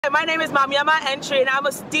My name is Mamyama Entry, and I'm a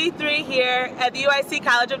D3 here at the UIC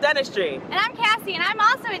College of Dentistry. And I'm Cassie, and I'm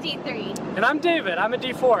also a D3. And I'm David, I'm a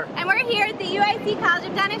D4. And we're here at the UIC College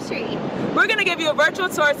of Dentistry. We're going to give you a virtual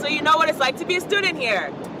tour so you know what it's like to be a student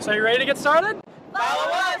here. So you ready to get started?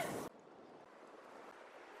 Follow us!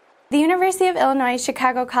 The University of Illinois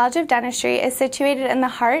Chicago College of Dentistry is situated in the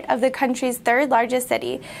heart of the country's third largest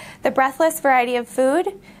city. The breathless variety of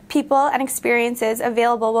food, people, and experiences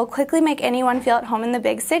available will quickly make anyone feel at home in the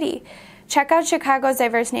big city. Check out Chicago's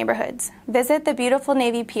diverse neighborhoods. Visit the beautiful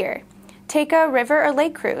Navy Pier. Take a river or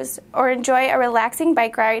lake cruise, or enjoy a relaxing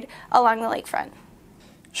bike ride along the lakefront.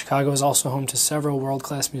 Chicago is also home to several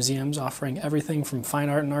world-class museums offering everything from fine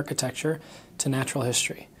art and architecture to natural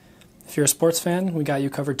history. If you're a sports fan, we got you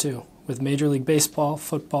covered too, with Major League Baseball,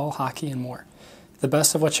 football, hockey, and more. The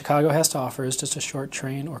best of what Chicago has to offer is just a short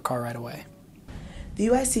train or car ride away. The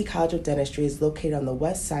UIC College of Dentistry is located on the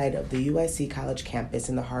west side of the UIC College campus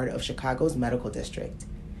in the heart of Chicago's medical district.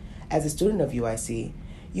 As a student of UIC,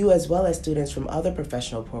 you as well as students from other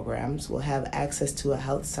professional programs will have access to a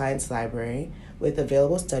health science library with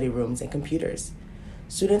available study rooms and computers.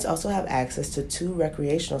 Students also have access to 2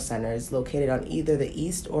 recreational centers located on either the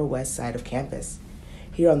east or west side of campus.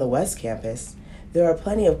 Here on the west campus, there are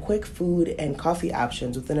plenty of quick food and coffee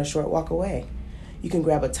options within a short walk away. You can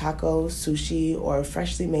grab a taco, sushi, or a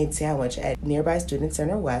freshly made sandwich at nearby Student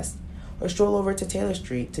Center West, or stroll over to Taylor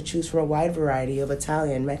Street to choose from a wide variety of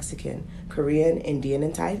Italian, Mexican, Korean, Indian,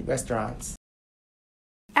 and Thai restaurants.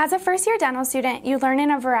 As a first-year dental student, you learn in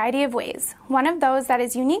a variety of ways. One of those that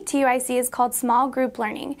is unique to UIC is called small group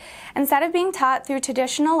learning. Instead of being taught through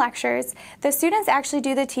traditional lectures, the students actually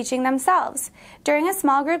do the teaching themselves. During a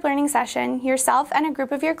small group learning session, yourself and a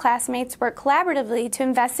group of your classmates work collaboratively to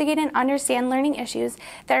investigate and understand learning issues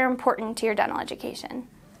that are important to your dental education.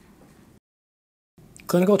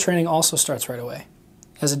 Clinical training also starts right away.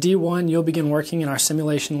 As a D1, you'll begin working in our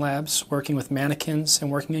simulation labs, working with mannequins, and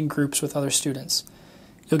working in groups with other students.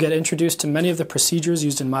 You'll get introduced to many of the procedures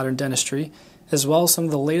used in modern dentistry, as well as some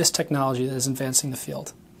of the latest technology that is advancing the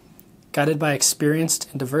field. Guided by experienced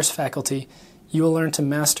and diverse faculty, you will learn to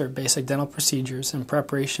master basic dental procedures in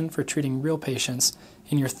preparation for treating real patients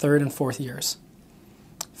in your 3rd and 4th years.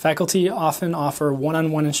 Faculty often offer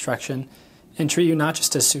one-on-one instruction and treat you not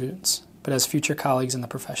just as students, but as future colleagues in the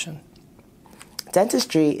profession.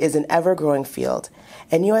 Dentistry is an ever-growing field,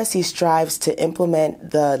 and UIC strives to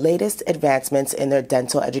implement the latest advancements in their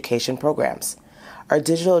dental education programs. Our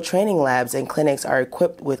digital training labs and clinics are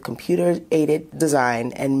equipped with computer-aided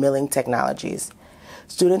design and milling technologies.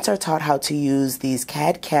 Students are taught how to use these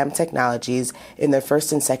CAD/CAM technologies in their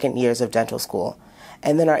 1st and 2nd years of dental school,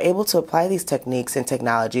 and then are able to apply these techniques and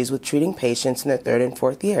technologies with treating patients in their 3rd and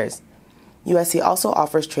 4th years. UIC also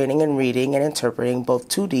offers training in reading and interpreting both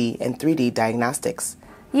 2D and 3D diagnostics.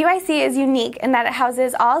 UIC is unique in that it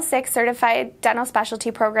houses all 6 certified dental specialty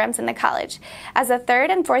programs in the college. As a 3rd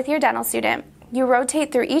and 4th year dental student, you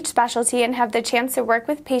rotate through each specialty and have the chance to work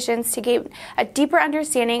with patients to gain a deeper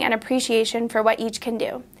understanding and appreciation for what each can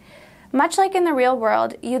do. Much like in the real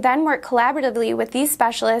world, you then work collaboratively with these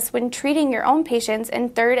specialists when treating your own patients in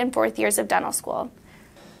 3rd and 4th years of dental school.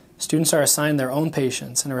 Students are assigned their own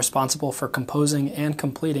patients and are responsible for composing and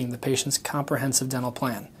completing the patient's comprehensive dental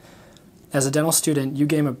plan. As a dental student, you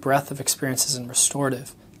gain a breadth of experiences in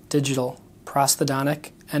restorative, digital,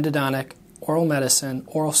 prosthodontic, endodontic, oral medicine,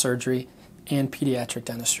 oral surgery, and pediatric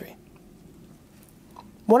dentistry.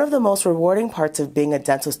 One of the most rewarding parts of being a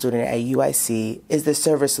dental student at UIC is the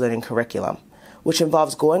service learning curriculum, which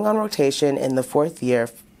involves going on rotation in the 4th year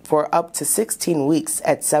for up to 16 weeks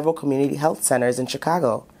at several community health centers in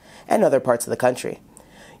Chicago and other parts of the country.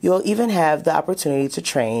 You'll even have the opportunity to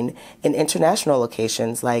train in international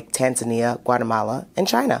locations like Tanzania, Guatemala, and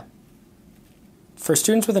China. For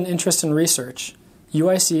students with an interest in research,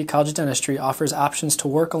 UIC College of Dentistry offers options to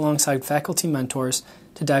work alongside faculty mentors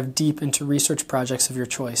to dive deep into research projects of your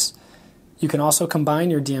choice. You can also combine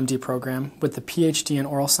your DMD program with the PhD in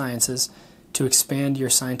oral sciences to expand your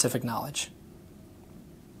scientific knowledge.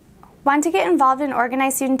 Want to get involved in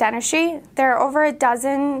organized student dentistry? There are over a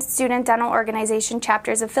dozen student dental organization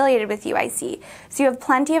chapters affiliated with UIC, so you have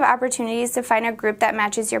plenty of opportunities to find a group that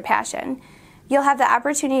matches your passion. You'll have the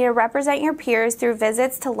opportunity to represent your peers through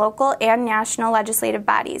visits to local and national legislative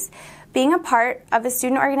bodies. Being a part of a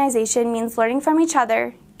student organization means learning from each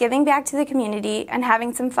other, giving back to the community, and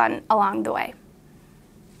having some fun along the way.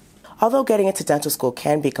 Although getting into dental school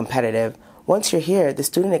can be competitive, once you're here, the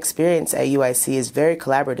student experience at UIC is very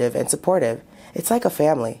collaborative and supportive. It's like a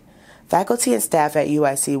family. Faculty and staff at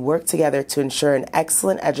UIC work together to ensure an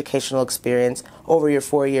excellent educational experience over your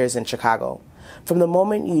 4 years in Chicago. From the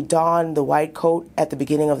moment you don the white coat at the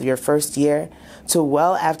beginning of your first year to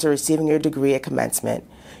well after receiving your degree at commencement,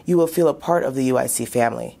 you will feel a part of the UIC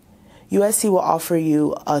family. UIC will offer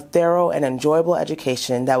you a thorough and enjoyable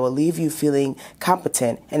education that will leave you feeling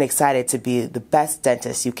competent and excited to be the best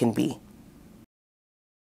dentist you can be.